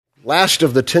Last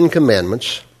of the Ten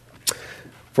Commandments,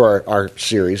 for our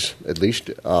series at least,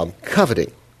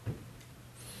 coveting.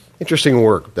 Interesting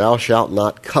word, thou shalt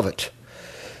not covet.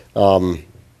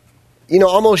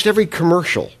 Almost every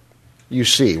commercial you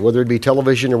see, whether it be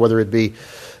television or whether it be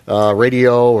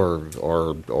radio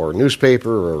or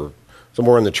newspaper or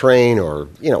somewhere on the train or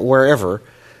wherever,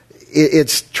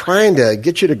 it's trying to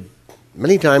get you to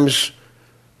many times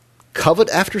covet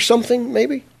after something,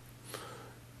 maybe.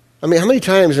 I mean, how many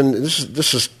times, and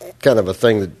this is kind of a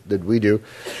thing that we do,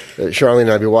 Charlene and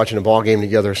I will be watching a ball game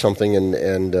together or something,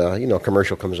 and a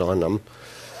commercial comes on.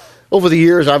 Over the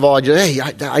years, I've always just, hey,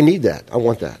 I need that. I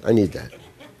want that. I need that.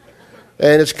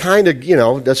 And it's kind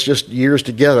of, that's just years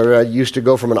together. I used to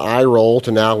go from an eye roll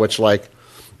to now it's like,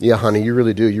 yeah, honey, you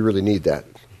really do. You really need that.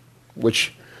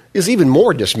 Which is even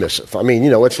more dismissive. I mean,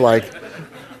 it's like,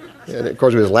 and of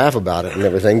course we just laugh about it and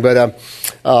everything, but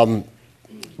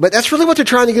that's really what they're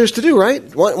trying to get us to do,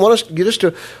 right? Want us to get us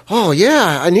to, oh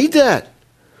yeah, I need that.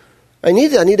 I need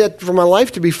that for my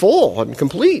life to be full and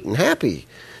complete and happy.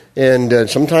 And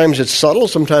sometimes it's subtle,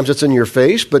 sometimes it's in your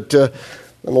face, but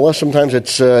nonetheless, sometimes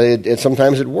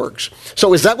sometimes it works.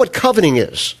 So is that what coveting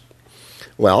is?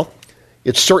 Well,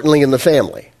 it's certainly in the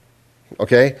family.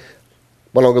 Okay? I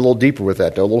want to go a little deeper with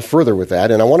that, a little further with that,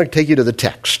 and I want to take you to the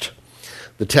text.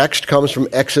 The text comes from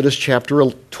Exodus chapter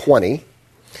 20.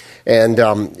 And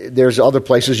there's other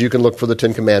places you can look for the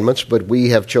Ten Commandments, but we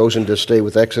have chosen to stay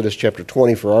with Exodus chapter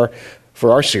 20 for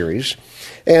our series.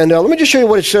 And let me just show you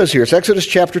what it says here. It's Exodus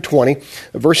chapter 20,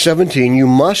 verse 17. You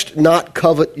must not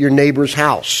covet your neighbor's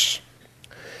house.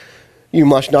 You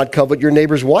must not covet your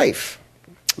neighbor's wife,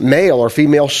 male or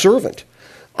female servant,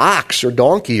 ox or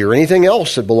donkey, or anything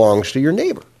else that belongs to your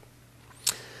neighbor.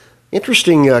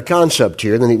 Interesting concept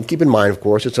here. Then keep in mind, of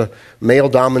course, it's a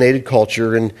male-dominated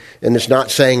culture, and it's not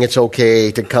saying it's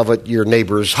okay to covet your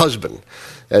neighbor's husband.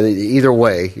 Either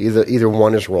way, either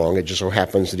one is wrong. It just so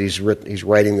happens that he's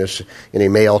writing this in a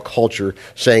male culture,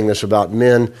 saying this about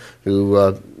men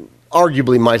who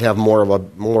arguably might have more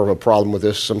of a problem with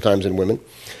this sometimes than women.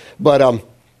 But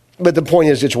the point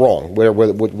is, it's wrong,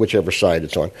 whichever side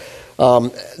it's on.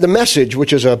 The Message,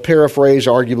 which is a paraphrase,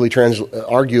 arguably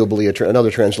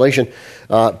another translation,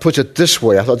 puts it this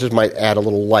way. I thought this might add a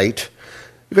little light,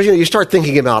 because you start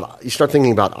thinking about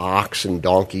ox and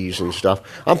donkeys and stuff.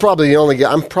 I'm probably the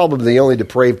only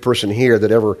depraved person here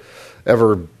that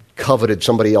ever coveted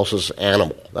somebody else's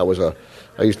animal. That was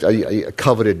I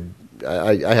coveted.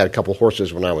 I had a couple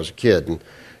horses when I was a kid,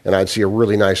 and I'd see a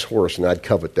really nice horse, and I'd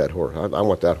covet that horse. I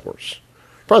want that horse.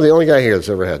 Probably the only guy here that's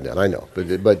ever had that, I know.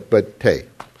 But hey,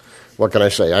 what can I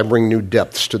say? I bring new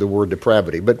depths to the word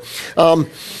depravity. But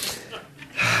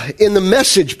in the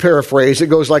Message paraphrase, it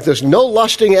goes like this: no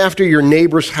lusting after your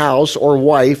neighbor's house or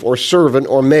wife or servant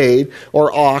or maid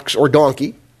or ox or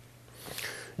donkey.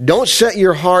 Don't set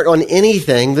your heart on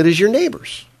anything that is your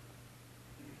neighbor's.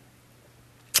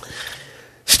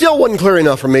 Still wasn't clear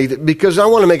enough for me because I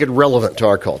want to make it relevant to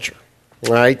our culture,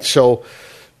 right? So,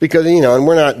 because, and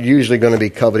we're not usually going to be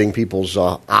coveting people's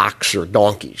ox or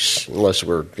donkeys unless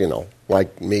we're,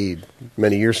 like me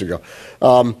many years ago.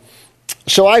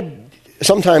 So I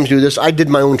sometimes do this. I did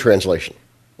my own translation.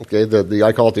 Okay,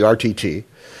 I call it the RTT,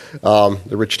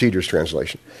 the Rich Teeter's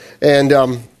translation, and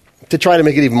to try to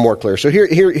make it even more clear. So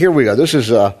here we go. This is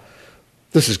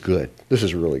good. This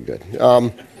is really good.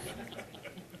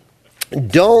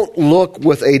 Don't look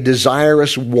with a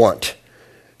desirous want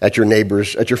at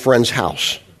your friend's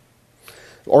house,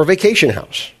 or vacation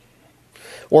house,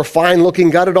 or fine-looking,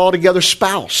 got-it-all-together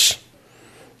spouse,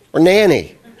 or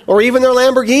nanny, or even their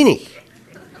Lamborghini.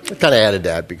 I kind of added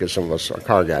that because some of us are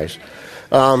car guys.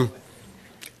 That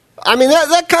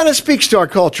kind of speaks to our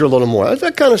culture a little more. It's a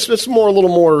little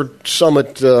more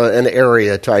Summit and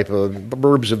area type of,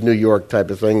 burbs of New York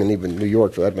type of thing, and even New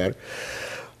York for that matter.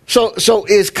 So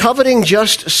is coveting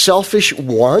just selfish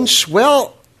wants?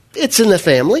 Well, it's in the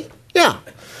family, yeah.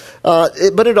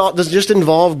 But it does just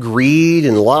involve greed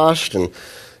and lust and,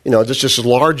 there's just a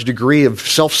large degree of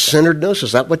self-centeredness.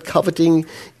 Is that what coveting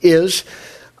is?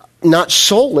 Not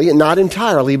solely and not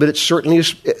entirely, but it certainly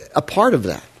is a part of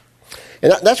that.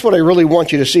 And that's what I really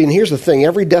want you to see. And here's the thing.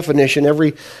 Every definition,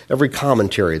 every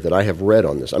commentary that I have read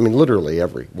on this, literally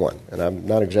every one, and I'm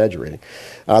not exaggerating,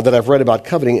 that I've read about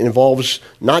coveting involves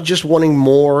not just wanting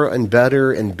more and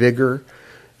better and bigger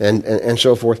and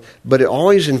so forth, but it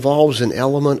always involves an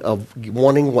element of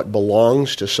wanting what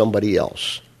belongs to somebody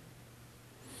else.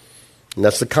 And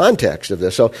that's the context of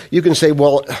this. So you can say,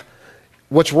 well,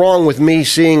 what's wrong with me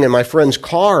seeing in my friend's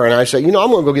car? And I say, I'm going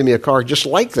to go get me a car just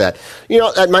like that.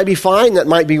 That might be fine. That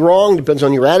might be wrong. Depends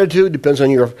on your attitude. Depends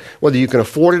on whether you can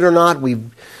afford it or not. We've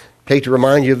Hate to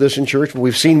remind you of this in church, but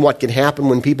we've seen what can happen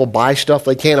when people buy stuff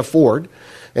they can't afford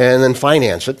and then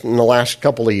finance it in the last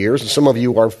couple of years. And some of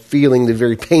you are feeling the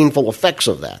very painful effects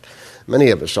of that. Many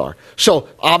of us are. So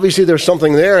obviously there's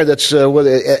something there that's,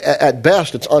 at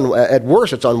best, at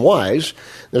worst, it's unwise.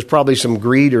 There's probably some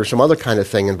greed or some other kind of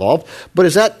thing involved.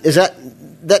 But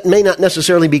that may not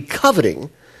necessarily be coveting,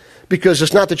 because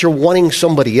it's not that you're wanting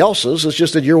somebody else's. It's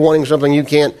just that you're wanting something you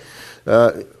can't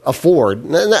afford.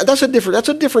 That's a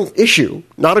different issue.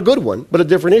 Not a good one, but a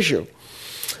different issue.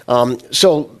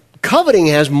 So coveting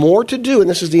has more to do, and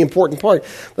this is the important part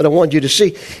that I want you to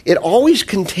see. It always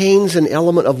contains an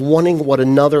element of wanting what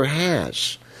another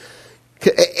has.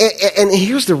 And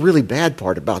here's the really bad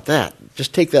part about that.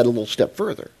 Just take that a little step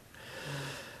further.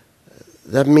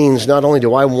 That means not only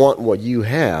do I want what you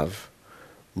have,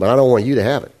 but I don't want you to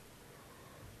have it.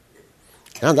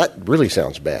 Now that really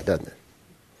sounds bad, doesn't it?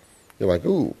 You're like,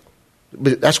 ooh.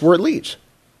 But that's where it leads.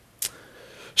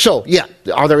 So, yeah,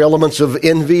 are there elements of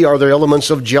envy? Are there elements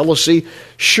of jealousy?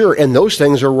 Sure, and those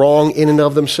things are wrong in and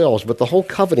of themselves. But the whole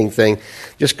coveting thing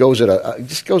just goes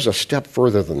a step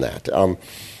further than that.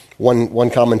 One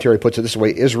commentary puts it this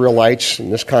way: Israelites, in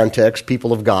this context,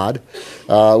 people of God,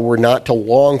 were not to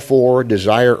long for,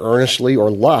 desire earnestly,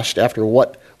 or lust after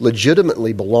what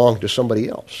legitimately belonged to somebody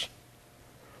else.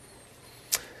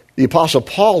 The Apostle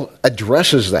Paul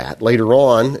addresses that later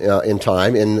on in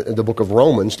time in the book of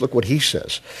Romans. Look what he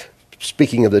says,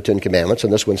 speaking of the Ten Commandments,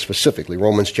 and this one specifically,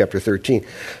 Romans chapter 13.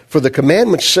 For the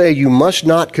commandments say you must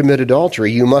not commit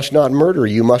adultery, you must not murder,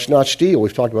 you must not steal.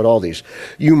 We've talked about all these.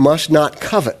 You must not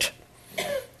covet.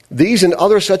 These and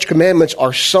other such commandments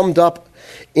are summed up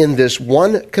in this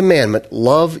one commandment: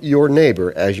 love your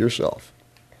neighbor as yourself.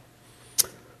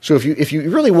 So if you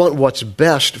really want what's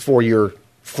best for your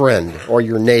friend or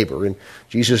your neighbor, and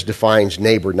Jesus defines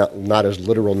neighbor not as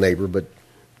literal neighbor, but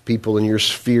people in your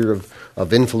sphere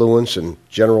of influence and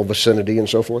general vicinity and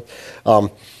so forth.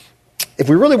 If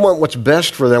we really want what's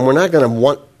best for them, we're not going to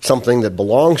want something that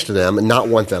belongs to them and not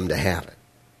want them to have it.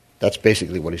 That's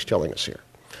basically what he's telling us here.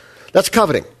 That's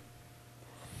coveting.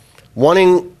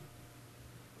 Wanting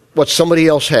what somebody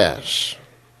else has.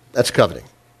 That's coveting.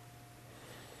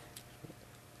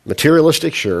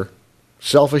 Materialistic, sure.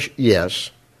 Selfish,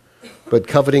 yes. But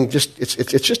coveting it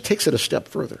just takes it a step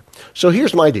further. So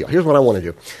here's my deal. Here's what I want to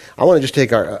do. I want to just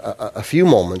take a few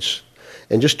moments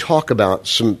and just talk about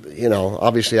some,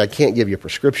 obviously I can't give you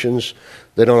prescriptions.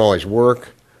 They don't always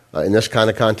work in this kind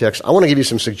of context. I want to give you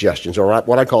some suggestions, or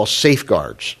what I call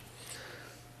safeguards,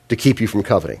 to keep you from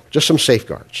coveting. Just some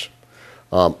safeguards.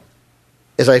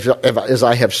 As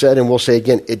I have said and will say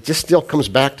again, it just still comes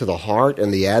back to the heart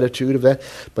and the attitude of that.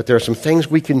 But there are some things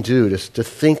we can do to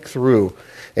think through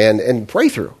and pray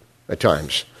through at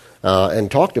times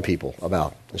and talk to people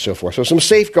about and so forth. So some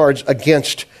safeguards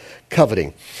against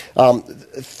coveting.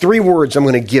 3 words I'm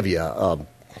going to give you.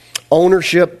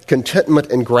 Ownership,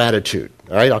 contentment, and gratitude.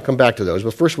 All right, I'll come back to those.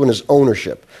 But the first one is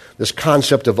ownership, this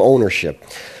concept of ownership.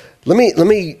 Let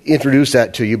me introduce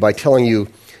that to you by telling you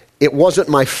it wasn't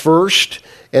my first,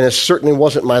 and it certainly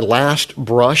wasn't my last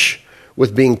brush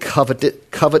with being coveting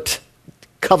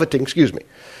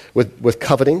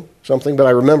something, but I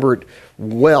remember it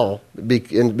well,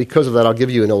 and because of that, I'll give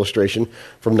you an illustration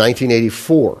from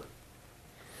 1984.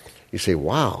 You say,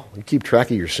 wow, you keep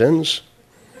track of your sins?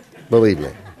 Believe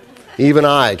me, even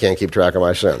I can't keep track of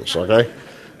my sins, okay?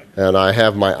 And I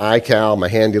have my iCal, my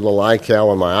handy little iCal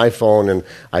on my iPhone, and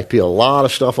I put a lot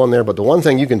of stuff on there. But the one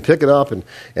thing you can pick it up and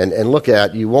look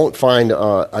at, you won't find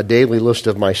a daily list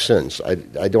of my sins.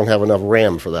 I don't have enough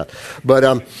RAM for that. But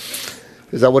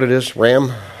is that what it is,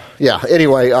 RAM? Yeah,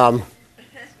 anyway, in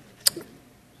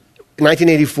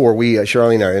 1984,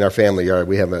 Charlene and I, in our family,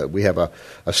 we have a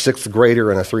 6th grader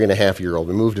and a 3.5-year-old.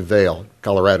 We moved to Vail,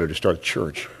 Colorado, to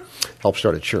help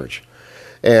start a church.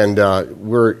 And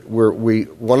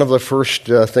one of the first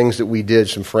things that we did,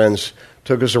 some friends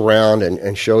took us around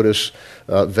and showed us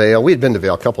Vail. We had been to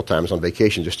Vail a couple times on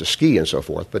vacation just to ski and so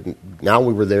forth, but now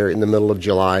we were there in the middle of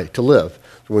July to live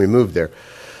when we moved there.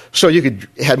 So you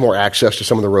had more access to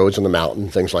some of the roads on the mountain,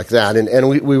 things like that. And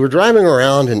we were driving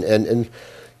around and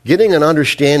getting an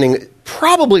understanding,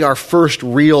 probably our first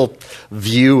real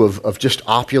view of just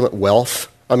opulent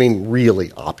wealth. I mean,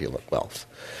 really opulent wealth,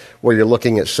 where you're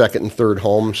looking at second and third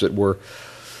homes that were,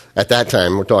 at that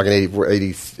time, we're talking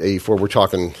 84, we're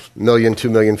talking $1 million, $2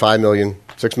 million, $5 million,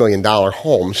 $6 million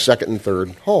homes, second and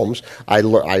third homes. I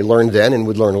learned then and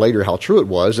would learn later how true it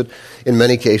was that in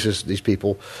many cases these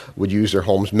people would use their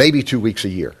homes maybe 2 weeks a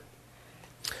year.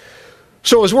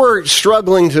 So as we're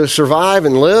struggling to survive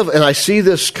and live, and I see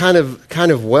this kind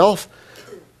of wealth,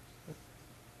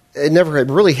 it never had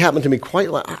really happened to me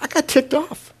quite like, I got ticked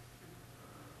off.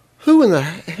 Who are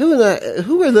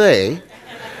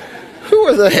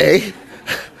they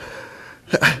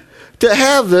to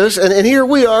have this? And here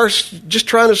we are just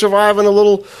trying to survive in a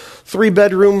little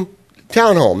 3-bedroom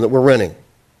townhome that we're renting.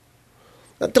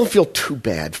 Now, don't feel too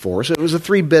bad for us. It was a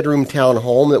 3-bedroom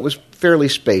townhome that was fairly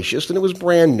spacious, and it was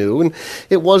brand new, and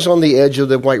it was on the edge of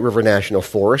the White River National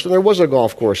Forest, and there was a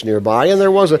golf course nearby, and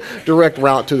there was a direct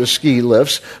route to the ski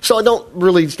lifts. So I don't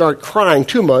really start crying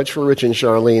too much for Rich and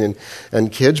Charlene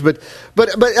and kids, but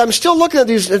I'm still looking at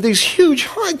these huge,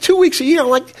 2 weeks a year. I'm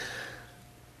like,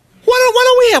 why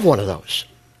don't we have one of those?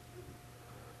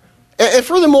 And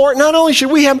furthermore, not only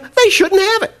should we have them, they shouldn't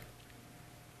have it.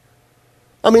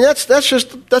 I mean, that's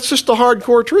just the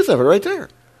hardcore truth of it right there.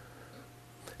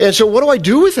 And so, what do I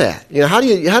do with that? How do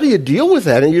you deal with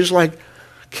that? And you're just like,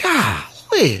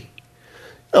 golly,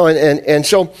 and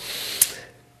so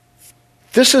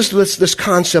this is this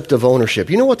concept of ownership.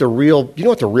 You know what the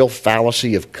real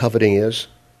fallacy of coveting is?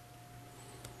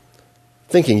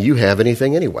 Thinking you have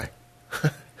anything anyway.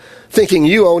 Thinking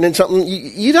you own something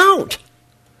you don't.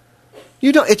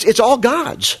 You don't. It's all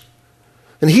God's,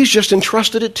 and He's just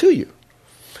entrusted it to you.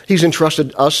 He's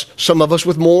entrusted some of us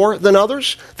with more than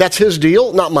others. That's His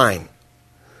deal, not mine.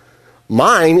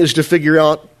 Mine is to figure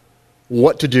out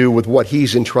what to do with what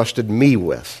He's entrusted me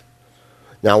with.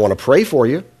 Now, I want to pray for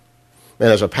you. And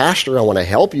as a pastor, I want to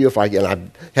help you if I can. I've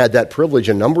had that privilege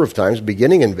a number of times,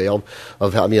 beginning in Vail,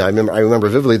 of how, I remember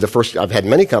vividly I've had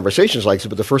many conversations like this,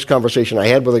 but the first conversation I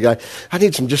had with a guy, I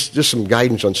need just some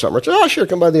guidance on something. I said, oh, sure,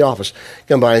 come by the office.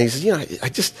 Come by, and he says, I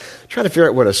just try to figure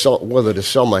out whether to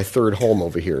sell my third home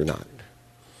over here or not.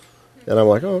 And I'm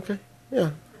like, oh, okay, yeah.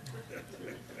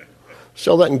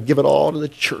 Sell that and give it all to the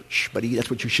church, buddy. That's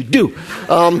what you should do.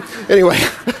 Anyway.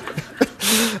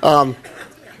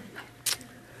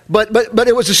 But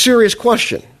it was a serious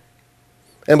question.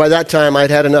 And by that time, I'd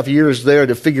had enough years there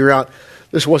to figure out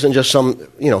this wasn't just some,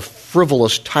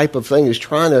 frivolous type of thing. He was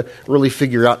trying to really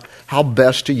figure out how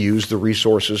best to use the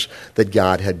resources that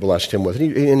God had blessed him with.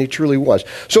 And he truly was.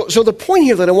 So the point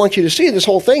here that I want you to see in this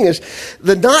whole thing is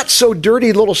the not so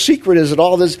dirty little secret is that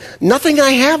all this, nothing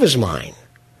I have is mine.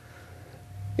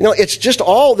 It's just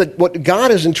all that what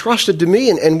God has entrusted to me,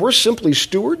 and we're simply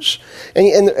stewards.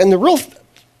 And the real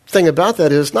thing about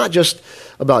that is not just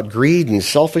about greed and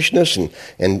selfishness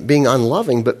and being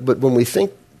unloving, but when we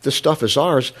think this stuff is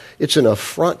ours, it's an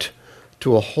affront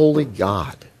to a holy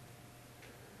God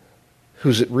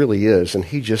whose it really is, and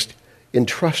He just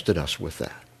entrusted us with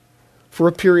that for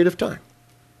a period of time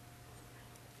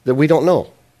that we don't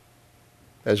know,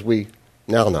 as we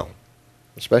now know,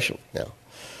 especially now.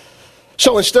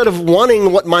 So instead of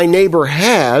wanting what my neighbor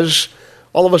has,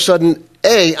 all of a sudden,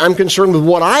 A, I'm concerned with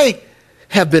what I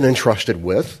have been entrusted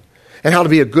with and how to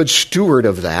be a good steward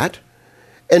of that.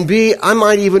 And B, I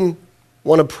might even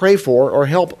want to pray for or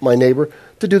help my neighbor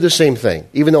to do the same thing,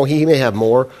 even though he may have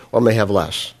more or may have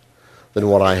less than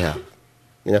what I have.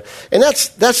 And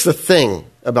that's the thing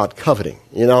about coveting.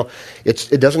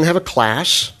 It doesn't have a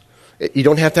class. You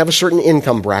don't have to have a certain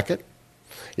income bracket.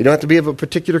 You don't have to be of a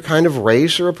particular kind of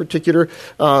race or a particular,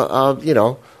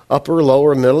 upper,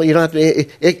 lower, middle. You don't have to.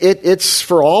 It's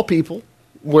for all people.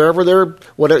 Wherever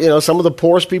some of the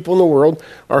poorest people in the world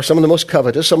are some of the most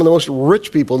covetous. Some of the most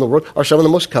rich people in the world are some of the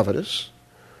most covetous.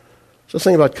 So the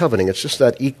thing about coveting, it's just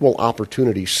that equal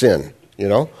opportunity sin.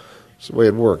 It's the way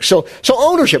it works. So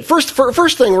ownership. First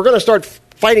thing we're going to start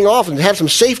fighting off and have some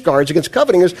safeguards against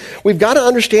coveting is we've got to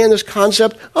understand this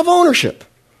concept of ownership.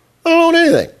 I don't own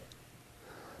anything.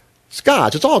 It's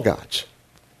God's. It's all God's.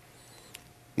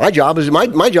 My job is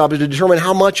to determine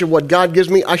how much of what God gives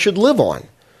me I should live on.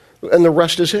 And the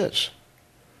rest is His.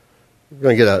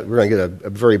 We're going to get a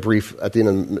very brief, at the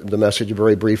end of the message, a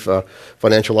very brief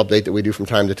financial update that we do from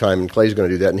time to time. And Clay's going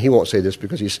to do that. And he won't say this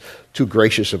because he's too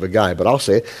gracious of a guy, but I'll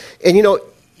say it. And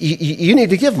you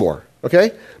need to give more,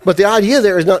 okay? But the idea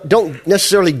there is don't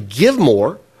necessarily give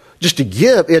more just to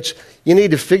give. It's you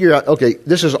need to figure out, okay,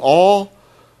 this is all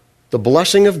the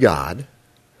blessing of God.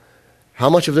 How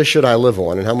much of this should I live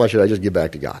on, and how much should I just give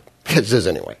back to God? It is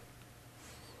anyway.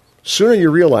 Sooner you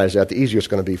realize that, the easier it's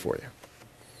going to be for you.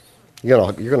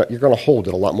 You're going to hold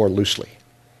it a lot more loosely.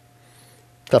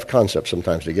 Tough concept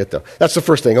sometimes to get, though. That's the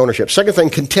first thing, ownership. Second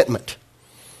thing, contentment.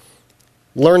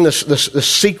 Learn the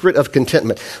secret of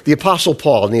contentment. The Apostle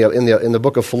Paul in the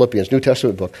book of Philippians, New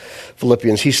Testament book,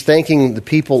 Philippians, he's thanking the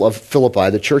people of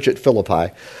Philippi, the church at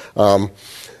Philippi,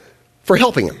 for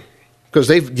helping him. Because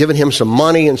they've given him some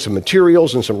money and some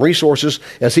materials and some resources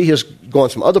as he has gone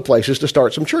some other places to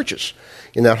start some churches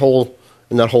in that whole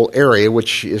in that whole area,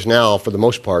 which is now, for the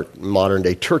most part,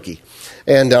 modern-day Turkey.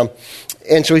 And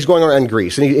so he's going around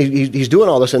Greece, and he's doing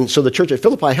all this, and so the church at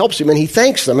Philippi helps him, and he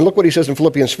thanks them. And look what he says in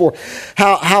Philippians 4,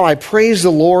 how I praise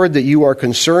the Lord that you are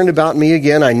concerned about me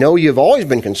again. I know you've always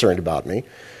been concerned about me,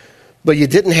 but you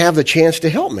didn't have the chance to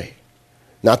help me.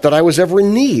 Not that I was ever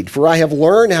in need, for I have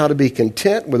learned how to be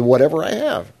content with whatever I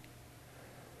have.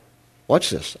 Watch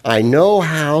this. I know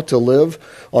how to live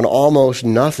on almost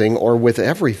nothing or with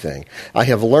everything. I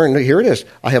have learned, here it is,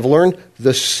 I have learned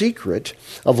the secret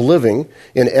of living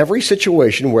in every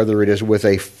situation, whether it is with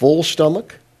a full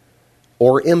stomach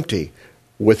or empty,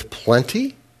 with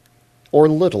plenty or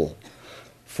little.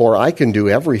 For I can do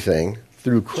everything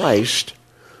through Christ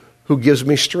who gives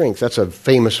me strength. That's a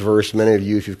famous verse. Many of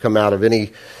you, if you've come out of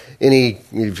any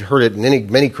you've heard it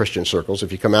in many Christian circles.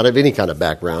 If you come out of any kind of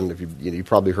background, you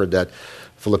probably heard that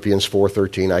Philippians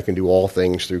 4:13. I can do all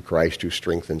things through Christ who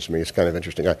strengthens me. It's kind of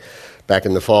interesting. Back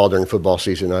in the fall during football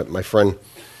season, my friend,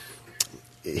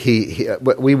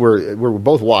 we were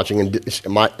both watching,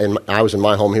 and I was in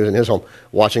my home, he was in his home,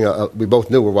 watching. We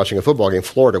both knew we were watching a football game.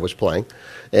 Florida was playing,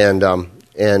 and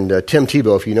Tim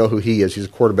Tebow, if you know who he is, he's a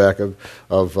quarterback of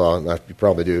you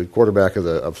probably do, quarterback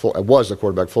was the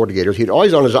quarterback of Florida Gators. He'd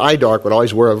always on his eye dark would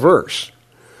always wear a verse.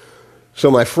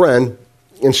 So my friend,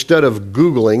 instead of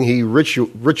Googling, he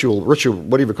ritual,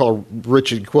 whatever you call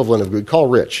rich equivalent of Google, call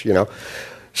Rich, you know.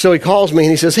 So he calls me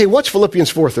and he says, "Hey, what's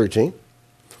Philippians 4:13?"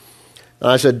 And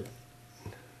I said,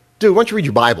 "Dude, why don't you read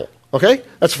your Bible, okay?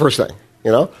 That's the first thing,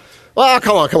 you know." "Well,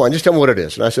 come on, just tell me what it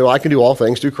is." And I said, "Well, I can do all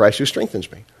things through Christ who strengthens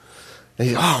me." And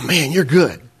he said, "Oh, man, you're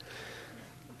good."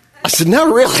 I said,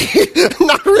 "Not really.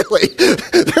 Not really.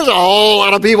 There's a whole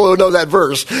lot of people who know that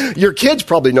verse. Your kids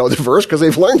probably know the verse because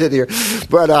they've learned it here.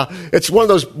 But it's one of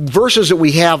those verses that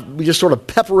we just sort of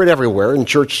pepper it everywhere in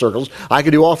church circles. I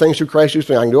can do all things through Christ who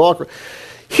strengthens me. I can do all.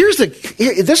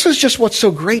 This is just what's so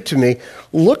great to me.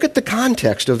 Look at the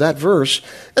context of that verse.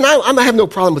 And I have no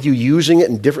problem with you using it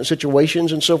in different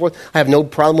situations and so forth. I have no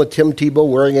problem with Tim Tebow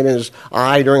wearing it in his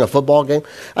eye during a football game.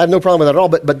 I have no problem with that at all.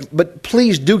 But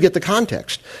please do get the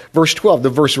context. Verse 12, the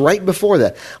verse right before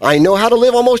that. I know how to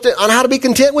live on how to be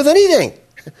content with anything.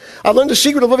 I've learned the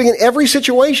secret of living in every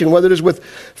situation, whether it is with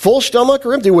full stomach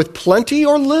or empty, with plenty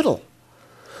or little.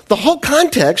 The whole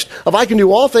context of I can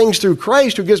do all things through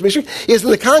Christ who gives me strength is in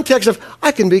the context of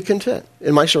I can be content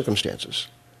in my circumstances.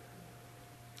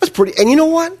 That's pretty, and you know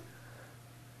what?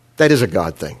 That is a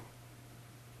God thing.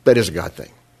 That is a God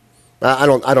thing. I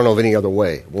don't know of any other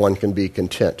way one can be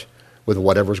content with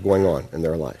whatever's going on in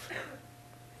their life.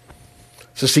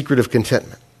 It's the secret of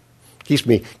contentment. Keeps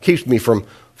me from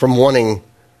wanting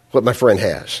what my friend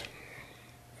has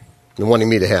and wanting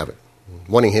me to have it,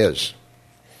 wanting his.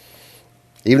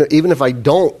 Even if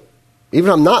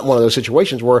I'm not one of those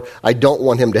situations where I don't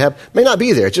want him to have, may not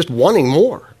be there. It's just wanting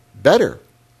more, better.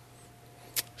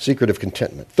 Secret of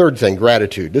contentment. Third thing,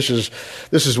 gratitude. This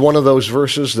is one of those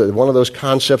verses, one of those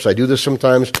concepts. I do this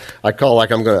sometimes.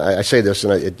 I say this,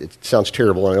 and it sounds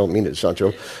terrible, and I don't mean it to sound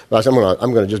terrible. But I'm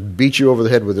going to just beat you over the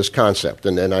head with this concept.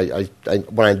 And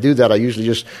when I do that, I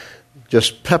usually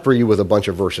just pepper you with a bunch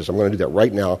of verses. I'm going to do that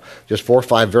right now, just 4 or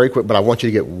 5, very quick, but I want you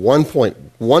to get one point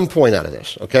out of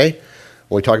this, okay?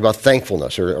 When we talk about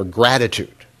thankfulness or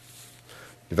gratitude,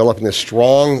 developing a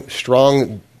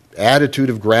strong attitude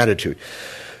of gratitude.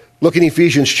 Look in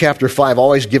Ephesians chapter 5,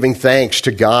 always giving thanks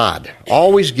to God.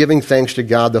 Always giving thanks to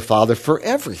God the Father for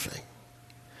everything.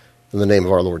 In the name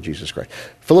of our Lord Jesus Christ.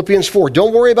 Philippians 4,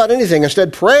 don't worry about anything.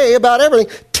 Instead, pray about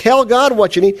everything. Tell God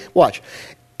what you need. Watch.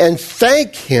 And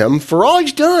thank him for all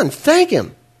he's done. Thank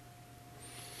him.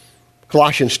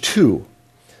 Colossians 2.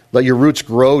 Let your roots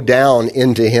grow down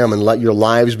into him and let your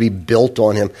lives be built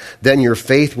on him. Then your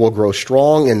faith will grow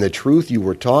strong in the truth you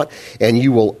were taught, and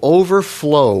you will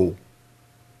overflow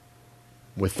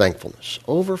with thankfulness.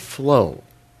 Overflow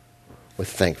with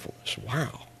thankfulness.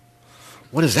 Wow.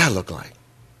 What does that look like?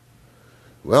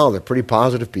 Well, they're pretty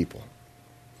positive people.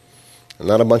 They're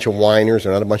not a bunch of whiners.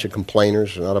 They're not a bunch of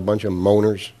complainers. They're not a bunch of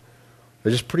moaners.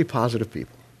 They're just pretty positive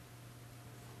people.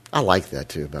 I like that,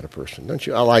 too, about a person, don't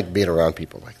you? I like being around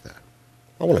people like that.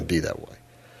 I want to be that way.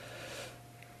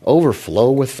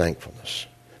 Overflow with thankfulness.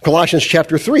 Colossians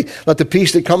chapter 3, let the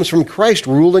peace that comes from Christ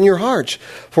rule in your hearts.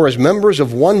 For as members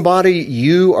of one body,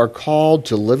 you are called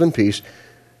to live in peace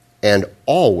and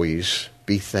always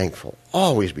be thankful.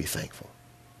 Always be thankful.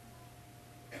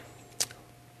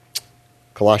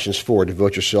 Colossians 4,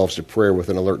 devote yourselves to prayer with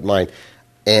an alert mind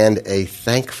and a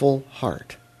thankful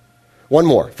heart. One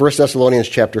more, 1 Thessalonians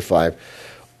chapter 5.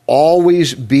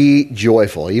 Always be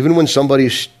joyful. Even when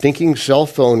somebody's stinking cell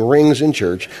phone rings in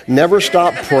church, never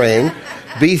stop praying.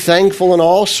 Be thankful in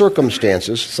all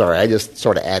circumstances. Sorry, I just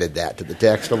sort of added that to the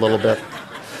text a little bit.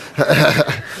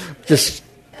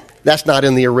 That's not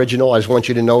in the original. I just want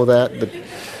you to know that.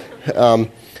 But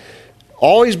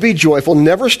always be joyful.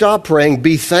 Never stop praying.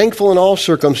 Be thankful in all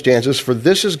circumstances, for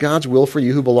this is God's will for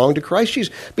you who belong to Christ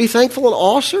Jesus. Be thankful in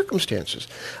all circumstances.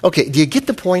 Okay, do you get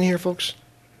the point here, folks?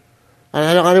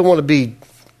 I don't want to be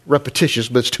repetitious,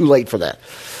 but it's too late for that.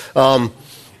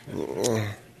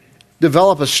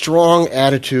 Develop a strong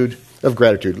attitude of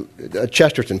gratitude.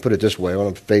 Chesterton put it this way, one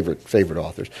of my favorite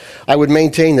authors. I would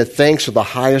maintain that thanks are the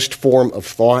highest form of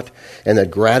thought, and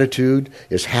that gratitude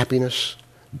is happiness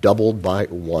doubled by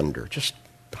wonder. Just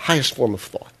the highest form of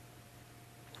thought.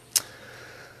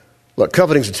 Look,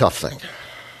 coveting's a tough thing.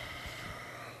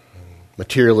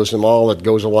 Materialism, all that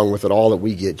goes along with it, all that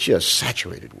we get just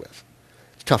saturated with.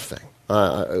 It's a tough thing.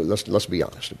 Let's be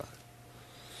honest about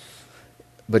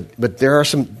it. But there are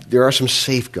some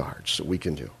safeguards that we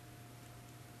can do.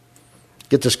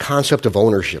 Get this concept of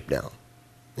ownership down.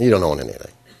 You don't own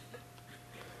anything.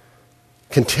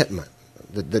 Contentment.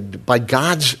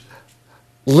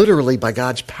 Literally by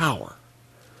God's power,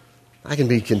 I can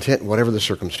be content whatever the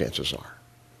circumstances are.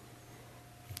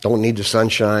 Don't need the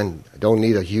sunshine. I don't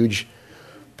need a huge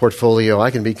portfolio. I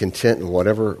can be content in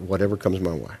whatever comes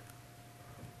my way.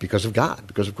 Because of God,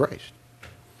 because of grace.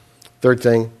 Third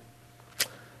thing,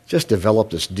 just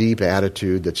develop this deep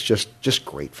attitude that's just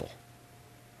grateful.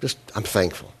 I'm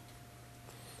thankful.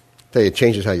 I tell you, it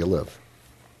changes how you live.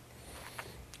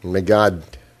 And may God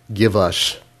give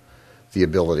us the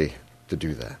ability to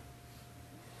do that.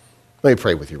 Let me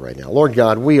pray with you right now. Lord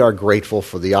God, we are grateful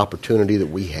for the opportunity that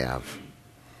we have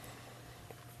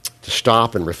to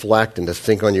stop and reflect and to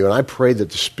think on you. And I pray that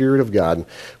the Spirit of God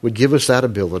would give us that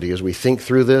ability as we think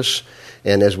through this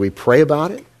and as we pray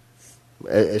about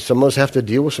it. Some of us have to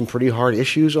deal with some pretty hard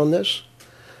issues on this.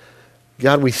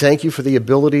 God, we thank you for the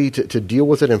ability to deal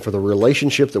with it and for the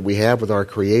relationship that we have with our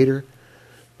Creator,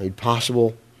 made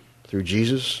possible through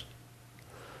Jesus,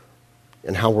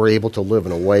 and how we're able to live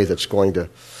in a way that's going to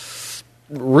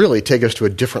really take us to a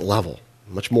different level,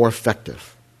 much more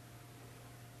effective,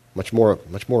 much more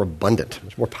abundant,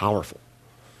 much more powerful,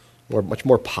 much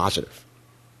more positive.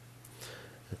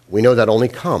 We know that only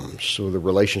comes through the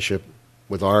relationship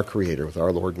with our Creator, with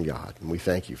our Lord and God, and we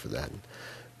thank you for that. And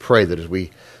pray that as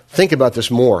we think about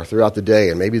this more throughout the day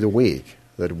and maybe the week,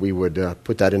 that we would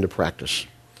put that into practice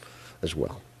as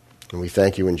well. And we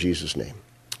thank you in Jesus' name.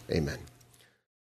 Amen.